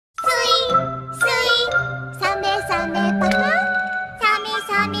サメパクサメ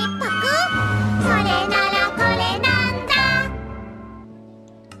サメパクそれならこれなんだ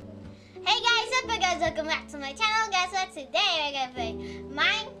Hey guys, what's up guys? Welcome back to my channel. Guess what? Today we're gonna play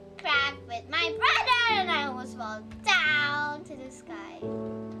Minecraft with my brother and I almost fall down to the sky.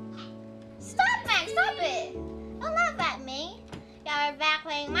 Stop, Max! Stop it! Don't laugh at me. Yeah, we're back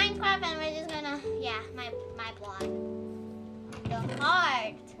playing Minecraft and we're just gonna, my block. The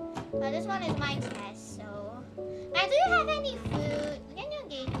heart. This one is my chest, so. Now, do you have any food? Can you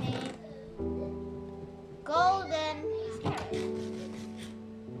give me? Golden carrot.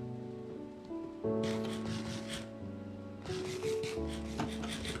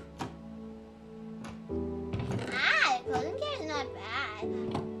 Ah, the golden carrot is not bad.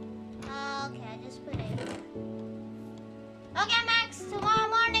 Okay, I just put it here. Okay, Max, tomorrow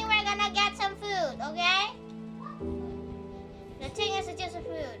morning we're gonna get some food, okay? The thing is, it's just a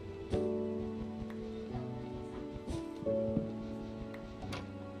food.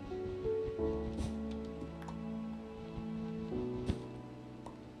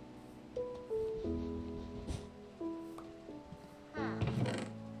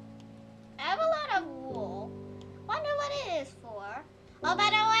 Oh, by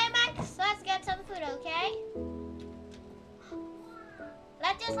the way, Max, let's get some food, okay?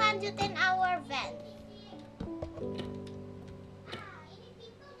 Let's just lanjut in our vent.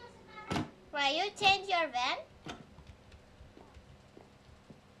 Right, you change your vent?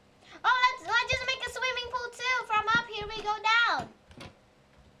 Oh, let's just make a swimming pool too. From up here we go down.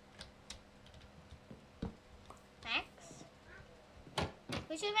 Max?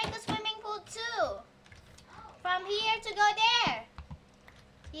 We should make a swimming pool too. From here to go there.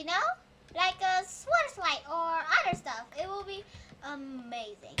 You know? Like a water slide or other stuff. It will be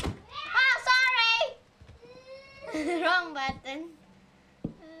amazing. Oh, sorry! Wrong button.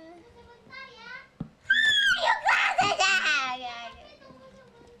 You close it down!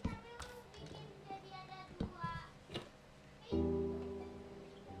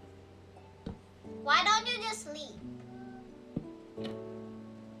 Why don't you just sleep?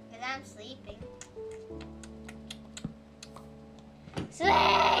 Because I'm sleeping.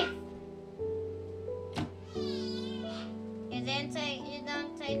 Sleep! You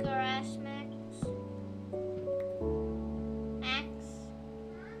don't take a rest, Max? Max?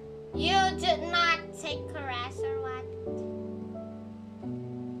 You did not take a rest or what?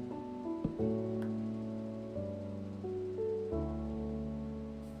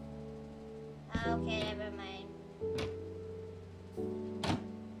 Okay, never mind.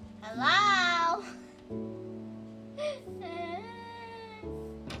 Hello?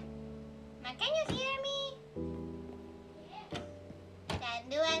 Can you hear me? Then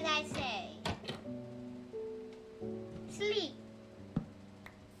do as I say. Sleep.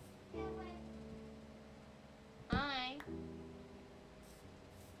 Hi.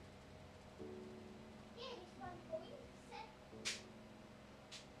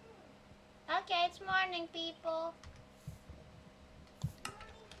 Okay, it's morning, people.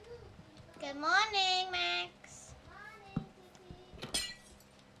 Good morning, Max.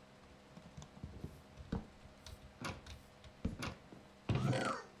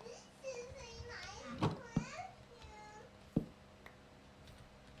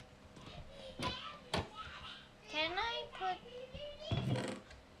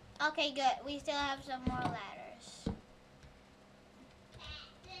 Okay, good. We still have some more ladders.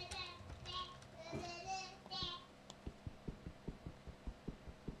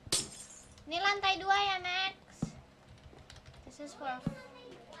 Ini lantai 2 ya, Max? This is for...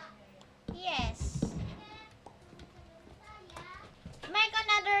 Yes. Make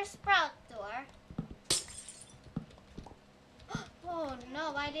another sprout door. Oh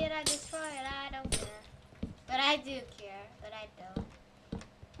no, why did I destroy it? I don't care. But I do care, but I don't.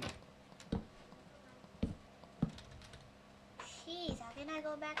 Jeez, how can I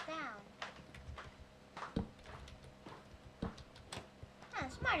go back down?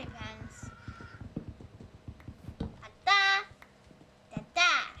 Smarty pants. Ta-da!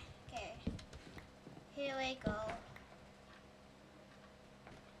 Ta-da! Okay. Here we go.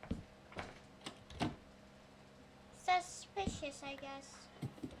 Suspicious, I guess.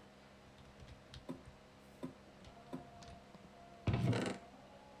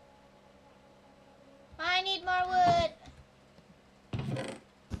 I need more wood.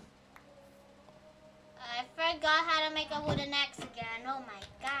 I forgot how to make a wooden axe again. Oh my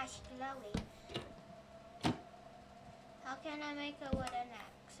gosh, Chloe. How can I make a wooden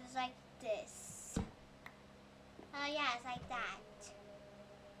axe? It's like this. Oh yeah, it's like that.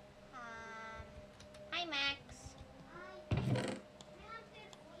 Hi Max.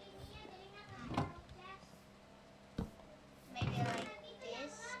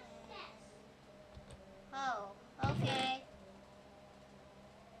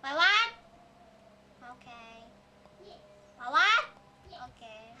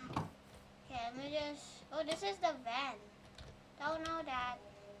 Oh, this is the van. Don't know that.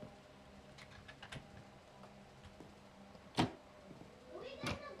 We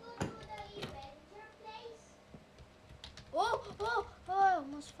gonna go to the adventure place? Oh, I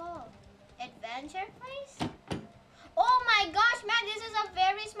almost fall. Adventure place? Oh my gosh, Max, this is a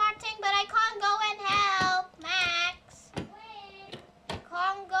very smart thing, but I can't go and help, Max. Wait.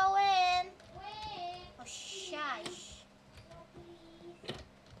 Can't go in. Wait. Oh, shush.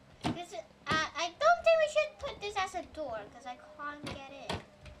 This is, I don't think we should put this as a door, because I can't get in.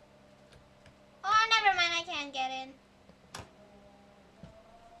 Oh, never mind, I can't get in.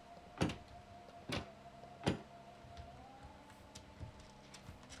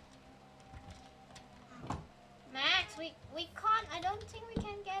 Max, we can't, I don't think we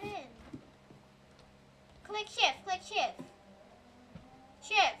can get in. Click shift, click shift.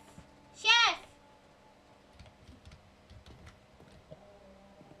 Shift, shift.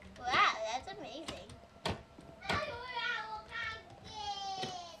 Wow, that's amazing.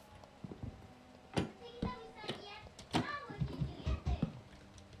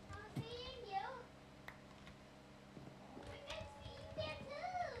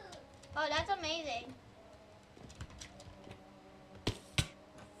 Oh, that's amazing.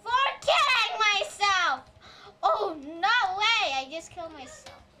 For killing myself! Oh, no way! I just killed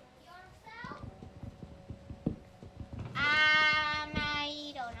myself.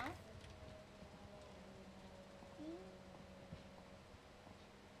 I don't know.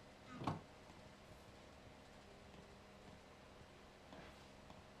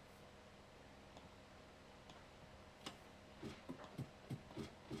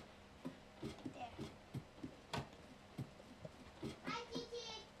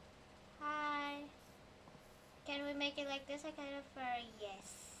 Can we make it like this? I kind of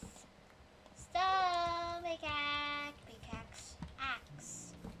yes. Stone, pickaxe,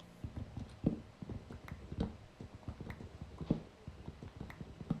 axe.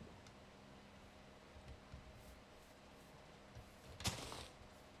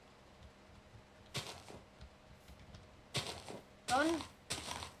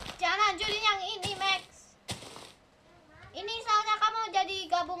 Jangan hancurin yang ini, Max. Ini soalnya kamu jadi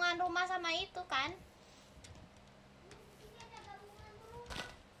gabungan rumah sama itu kan?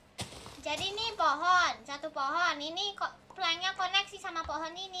 Jadi ini pohon, satu pohon. Ini kok planknya koneksi sama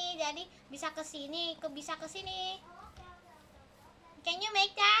pohon ini. Jadi bisa ke sini, bisa ke sini. Can you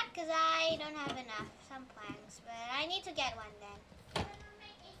make that? Cause I don't have enough some planks, but I need to get one then.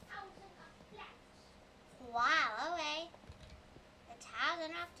 Wow, okay.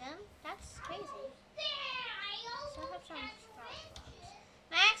 1,000 of them. That's crazy. So have some problems.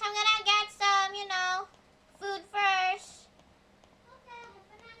 Max, I'm gonna get some, you know, food first.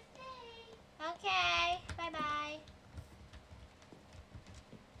 Okay, bye-bye.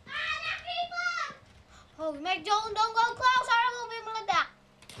 Oh, Mac, don't go close or it will be meledak.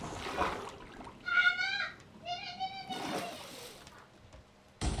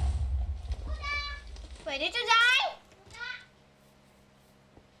 Wait, did you die?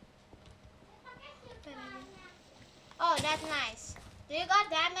 Oh, that's nice. Do you got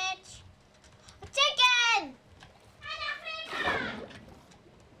damage? A chicken!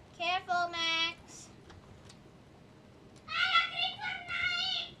 Careful, Max.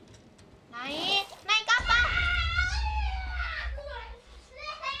 Naik apa?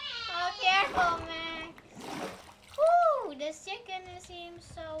 Oh, careful, Max. Whew, this chicken seems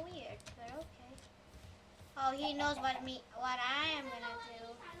so weird, but okay. Oh, he knows what I am gonna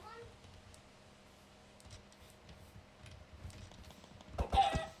do.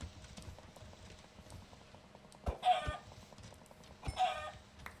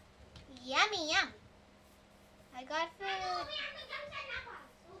 Yummy, yum. I got food.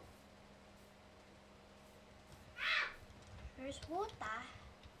 There's water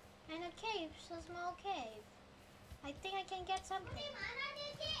and a cave, so small cave. I think I can get something.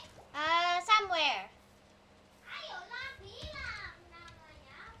 Somewhere.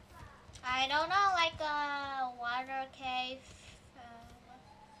 I don't know, like a water cave.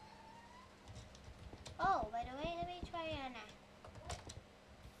 Oh, by the way, let me try it now.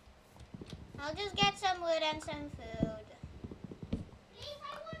 I'll just get some wood and some food. Please,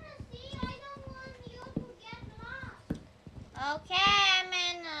 I want to see. I don't want you to get lost. Okay, I'm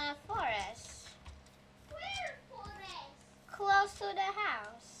in a forest. Where forest? Close to the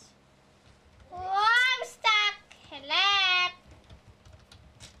house. Oh, I'm stuck. Help.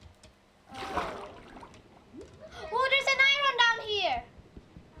 Oh, there's an iron down here.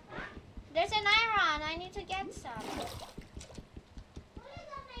 There's an iron. I need to get some.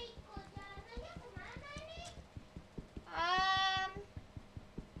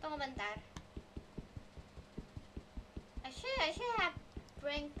 Tunggu bentar. I should have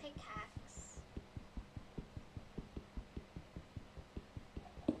bring pickaxe.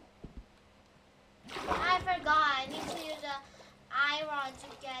 I forgot. I need to use the iron to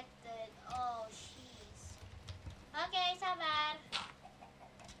get the. Oh, jeez. Okay, it's not bad.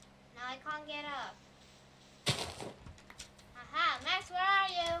 Now I can't get up. Aha, Max, where are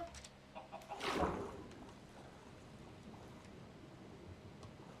you?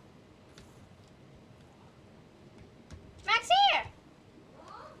 Max here.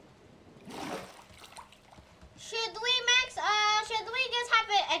 Should we, Max? Should we just have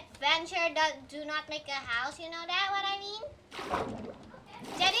an adventure that do not make a house? You know that what I mean?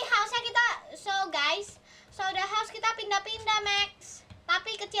 Jadi house kita, so guys, so the house kita pindah-pindah, Max.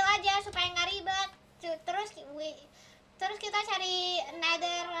 Tapi kecil aja supaya nggak ribet. Terus kita cari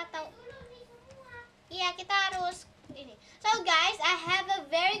Nether atau iya kita harus ini. So guys, I have a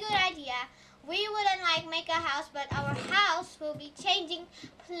very good idea. We wouldn't like make a house, but our house will be changing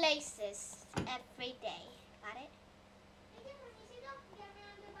places every day. Got it?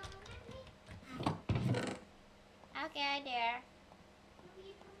 Okay, there.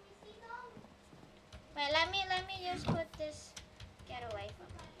 Wait, let me just put this. Get away from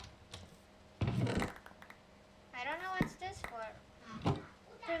me. I don't know what's this for.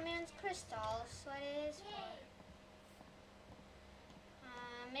 Premium crystals. What it is for?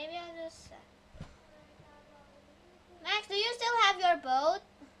 Maybe I'll just. Max, do you still have your boat?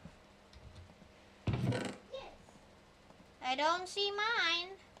 Yes. I don't see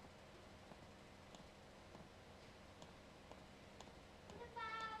mine. What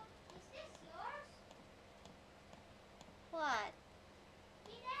about, is this yours? What?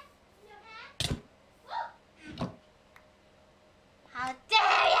 See that in your hand? Woo! How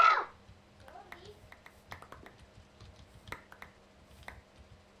dare you! Sorry.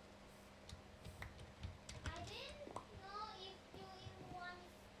 I didn't know if you in one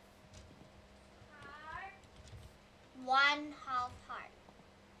heart. 1/2 heart.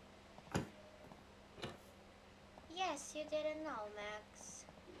 Yes, you didn't know, Max.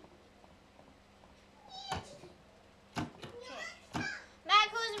 Okay. Max,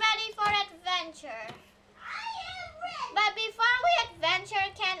 who's ready for adventure? I am ready. But before we adventure,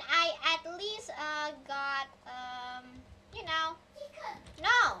 can I at least got you know? Chicken.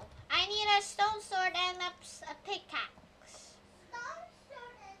 No, I need a stone sword and a pickaxe. Stone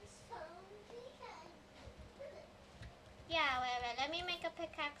sword and stone chicken. Yeah, wait, let me make a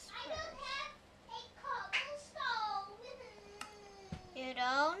pickaxe I don't first. have a cobblestone. You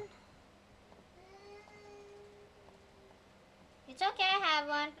don't? It's okay, I have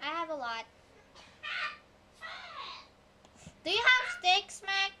one. I have a lot. Do you have sticks,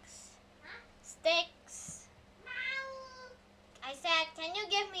 Max? Huh? Sticks. I said, can you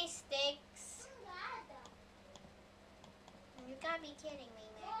give me sticks? You gotta be kidding me,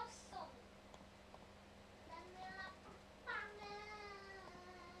 Max.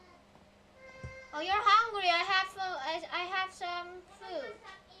 Oh, you're hungry. I have some food.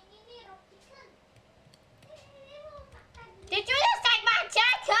 Did you just take my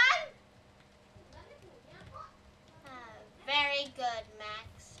chicken? Very good,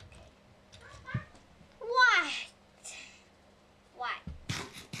 Max. Okay. What? What?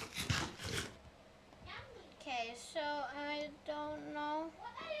 Okay, so I don't know.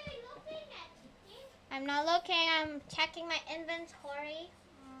 What are you looking at, Kiki? I'm not looking. I'm checking my inventory.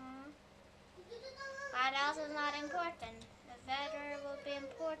 What else is not important? The feather will be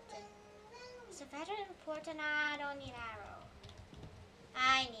important. Is the feather important? I don't need arrow.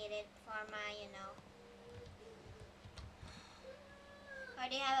 I need it for my, you know. Or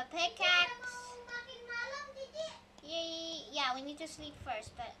do you have a pickaxe? Makin malam, Kiki. Yeah, we need to sleep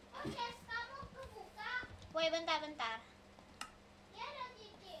first, but... Yes, kamu kebuka. Wait, bentar. Ya dong,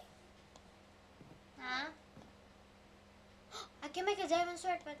 Kiki. Huh? I can make a diamond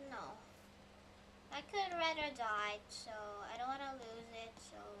sword, but no. I could rather die, so I don't want to lose it,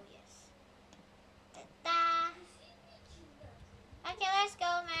 so yes. Ta-da! Okay, let's go,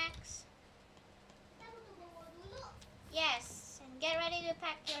 Max. Kita butuh bawa dulu. Yes, and get ready to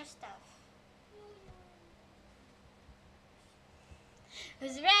pack your stuff.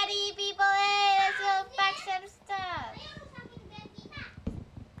 Who's ready, people? Hey, let's go pack some stuff. Ayo rusakin bed kita.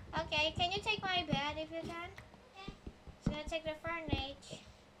 Okay, can you take my bed if you can? Oke. It's gonna take the furniture.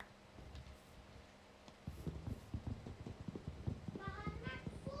 Bahan Max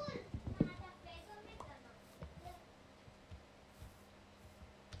full. Nah, ada Lego Max gak, Max?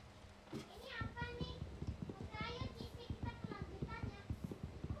 Ini apa nih? Oke, ayo Kiki, kita kelanjutannya.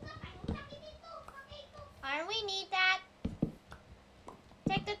 Kamu ngapain rusakin itu? Pakai itu. Aren't we need that?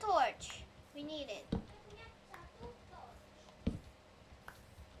 Take the torch. We need it. Saya punya satu torch.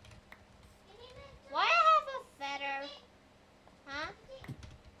 nether. Huh?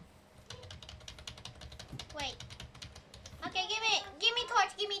 Wait. Okay, give me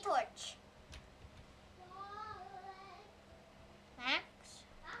torch, give me torch. Max?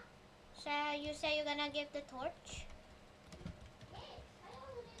 So you say you're gonna give the torch?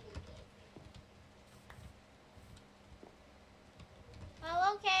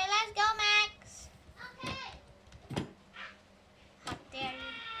 Oh, okay, let's go, Max. How dare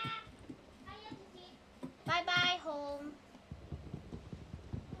you? Bye bye, home.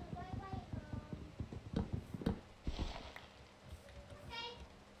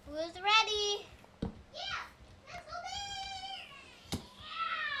 Who's ready?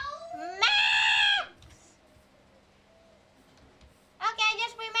 Max! Okay,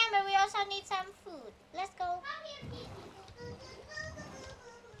 just remember we also need some food. Let's go.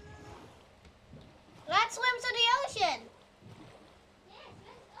 Let's swim to the ocean.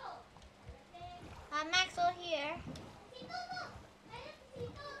 Max over here.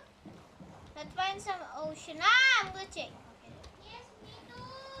 Let's find some ocean. Ah, I'm glitching.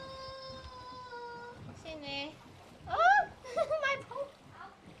 Sini. Oh, my phone.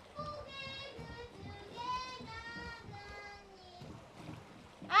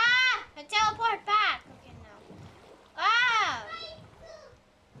 Ah, I teleport back. Okay, no. Ah,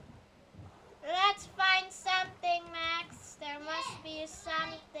 let's find something, Max. There must be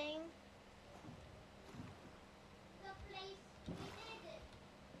something.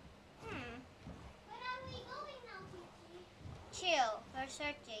 Chill. We're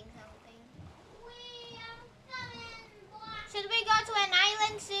searching something. Should we go to an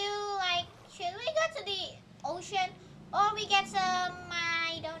island too? Like, should we go to the ocean? Or we get some,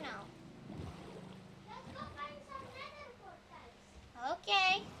 I don't know. Let's go find some nether portals.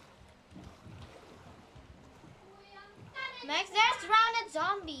 Okay. Max, there's drowned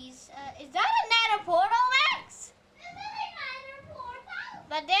zombies. Is that a nether portal, Max? This is a nether portal.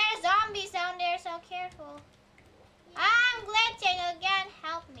 But there's zombies down there, so careful. I'm glitching again.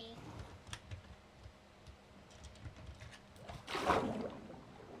 Help me.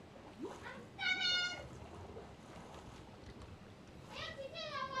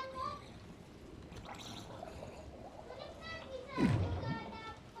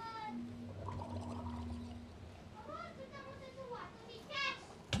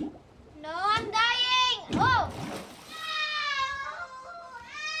 No, I'm dying. Oh,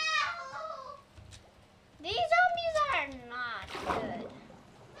 these zombies are not good.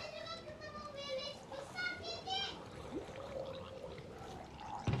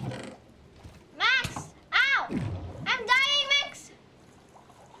 Max, ow! I'm dying, Max.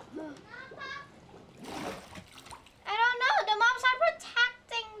 I don't know. The mobs are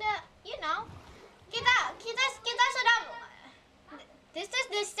protecting the, you know. Kita sudah. This is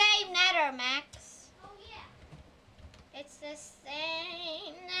the same nether, Max. Oh yeah. It's the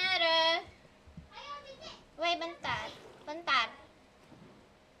same nether. Wait, bentar. Bentar.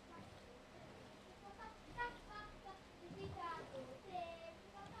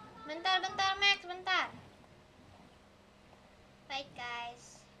 Bentar, Max, bentar. Wait,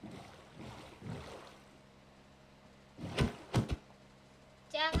 guys.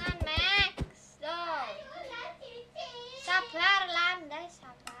 Jangan, Max. Don't. Sabar, landai,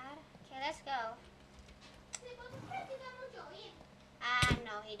 sabar. Okay, let's go.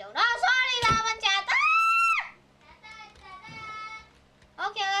 No, he don't. Oh, sorry, lawan chat.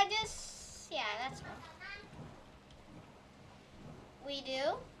 Okay, let's go. We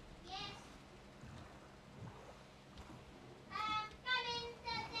do? Yes.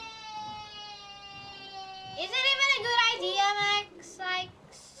 Is it even a good idea, Max? Like,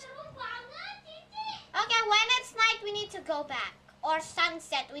 okay, when it's night, we need to go back. Or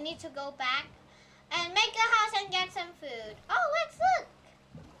sunset, we need to go back and make a house and get some food. Oh, let's look.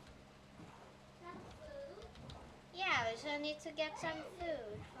 Yeah, we still need to get some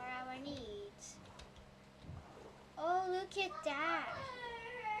food for our needs. Oh, look at that.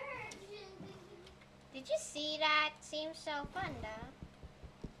 Did you see that? Seems so fun, though.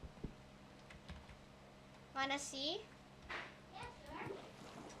 Wanna see? Yes, sir.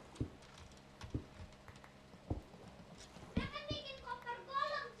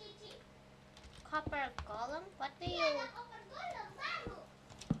 Copper golem? What do you... Iya, ada copper golem baru.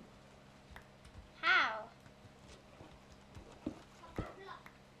 How? Copper block.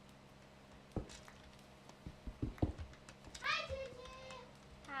 Hai, Cici.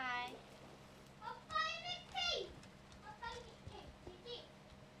 Hi. Apa ini cave? Apa ini cave, Cici?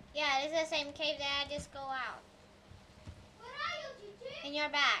 Yeah, this is the same cave that I just go out. Where are you, Cici? In your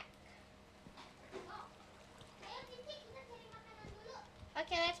back. Oh. Ayo, Cici, kita cari makanan dulu.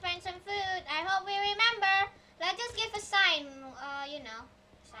 Okay, let's find some food. I hope we remember. Let's just give a sign, you know,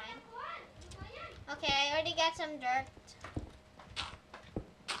 sign. Okay, I already got some dirt.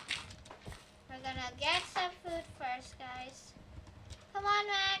 We're gonna get some food first, guys. Come on,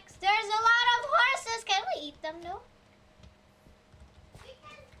 Max. There's a lot of horses. Can we eat them, though? We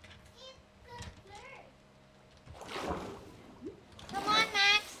can eat the bird. Come on,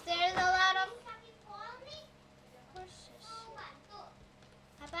 Max. There's a lot of Sakit koal nih. horses. Mau bantu?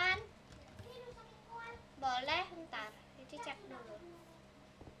 Apaan? Ini sakit koal. Boleh, ntar. Itu cek dulu.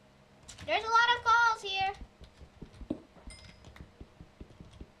 There's a lot of calls here.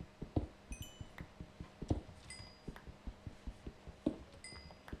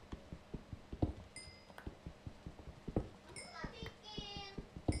 Kamu nggak bikin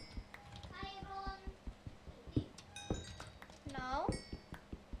iron ini? No.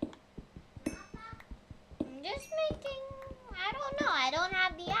 Kenapa? I'm just making... I don't know. I don't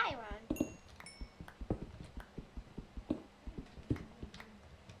have the iron.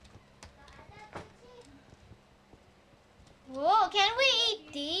 Nggak ada tuh sih. Whoa, can we eat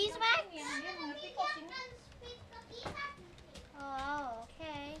these, Max? Dia nanti dia akan speed ke kita. Oh,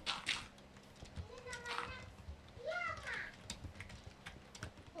 okay. Ini namanya llama.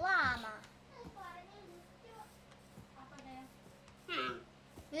 Llama. Suaranya lucu. Apa deh?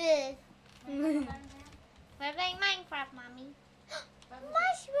 Ugh. Mainannya. We're playing Minecraft, Mommy.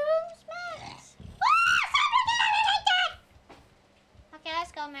 Mushrooms, Max. Ah, something get it. Okay,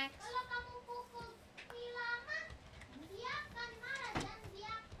 let's go, Max. Kalau kamu pukul si llama, dia akan marah dan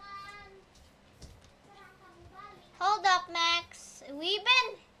dia akan serang kamu balik. Hold up, Max. We've been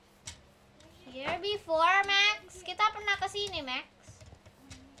here before, Max. Kita pernah kesini, Max.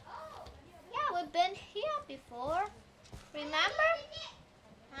 Oh, Yeah, we've been here before. Remember?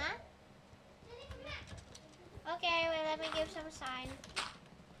 Huh? jadi kena. Okay, wait, let me give some sign.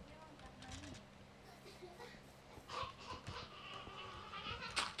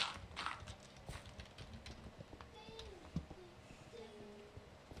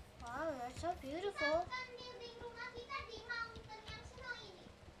 Wow, that's so beautiful. Kan dinding rumah kita di mountain yang snow ini.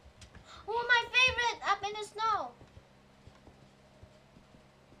 Oh, my favorite, up in the snow.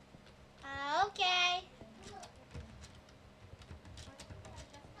 Okay.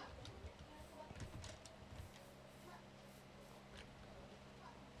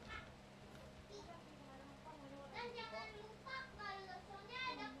 Dan jangan lupa kalau soalnya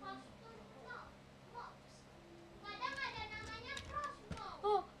ada kostum mobs. Kadang ada namanya cross mob.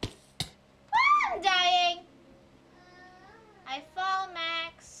 Oh. Ah, I'm dying. Eh, I fall,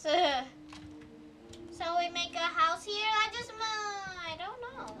 Max. So we make a house here? I don't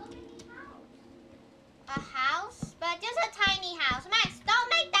know. opening house. A house? But just a tiny house. Max, don't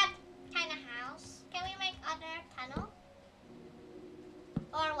make that kind of house. Can we make other tunnel?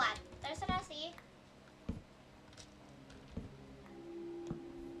 Or what? Terserah sih.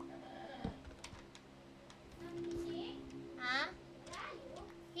 Nanti sih, Huh? rayu.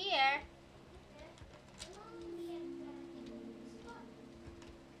 Here? Emang dia jarang ikut diskon.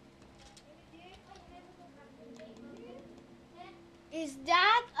 Is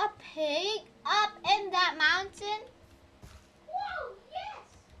that a pig up in that mountain? Wow, yes,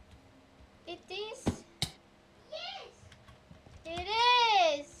 It is. yes. It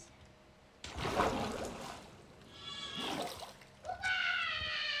is.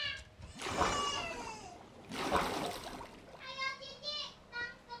 Ayo Cici,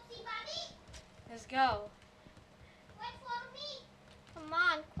 tangkap si babi. Let's go. Wait for me. Come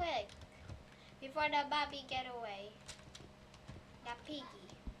on, quick. Before the baby get away. That piggy.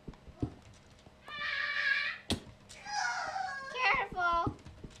 Careful.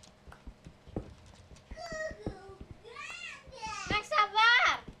 Max,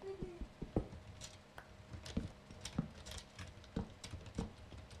 sabar.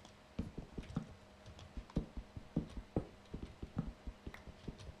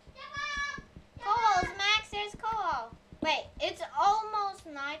 Cepat. Coals, Max, there's coal. Wait, it's almost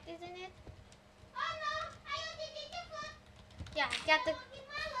night, isn't it? Oh no, ayo Cici cepat. Yeah, get the Makin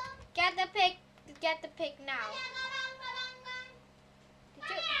malam. pig now. Ada orang pelanggan. Did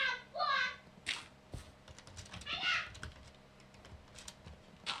you? Ada buat. Ada.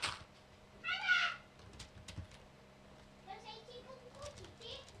 Ada. Dan saya cikgu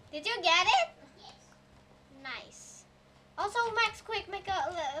Cici. Did you get it? Yes. Nice. Also, Max, quick, make a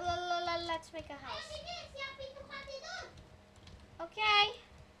let's make a Ayo house. Cici, siapin tempat tidur. Okay.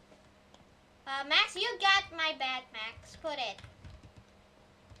 Max, you got my bed, Max. Put it.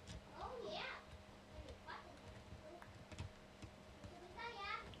 Oh iya. Lupa. Sebentar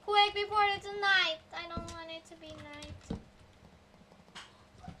ya. Quick, before it's night. I don't want it to be night.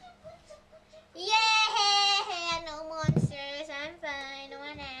 Kucuk, kucuk, kucuk. Yay! this. I'm fine. No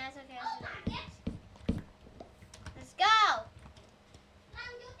one else. Okay. Oh, bakit? Let's go.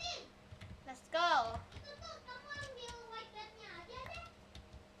 Lanjutin. Let's go. Itu tuh kamu ambil white bednya aja deh.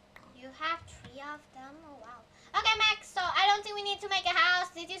 You have 3 of them. Oh wow. Okay, Max. So I don't think we need to make a house.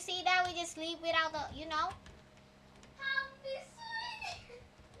 Did you see that? We just sleep without the, you know. Habis ini.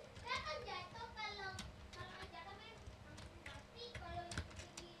 Dia akan jatuh kalau jatuh mati kalau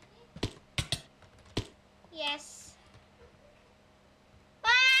begini. Yes.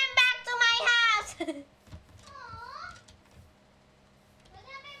 I'm back to my house. Oh.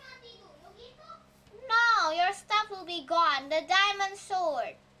 Berarti sampai mati dulu gitu. No, your stuff will be gone. The diamond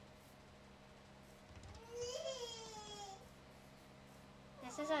sword.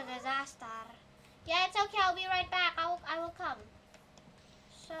 This is a disaster. Yeah, it's okay. I'll be right back. I will come.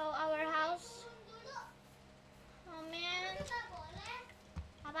 So our house. Turun dulu. Oh man. Kita boleh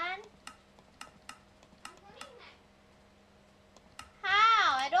Apaan? anterin nggak?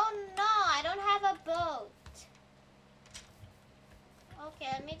 How? I don't know. I don't have a boat.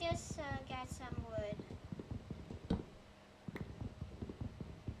 Okay, let me just get some wood.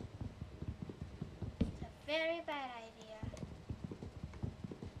 It's a very bad idea.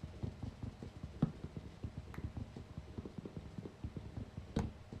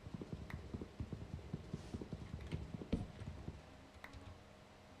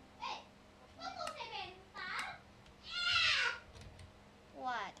 Tunggu sebentar.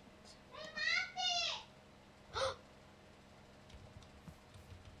 What? Saya mati.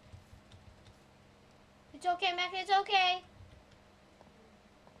 It's okay, Mac. It's okay.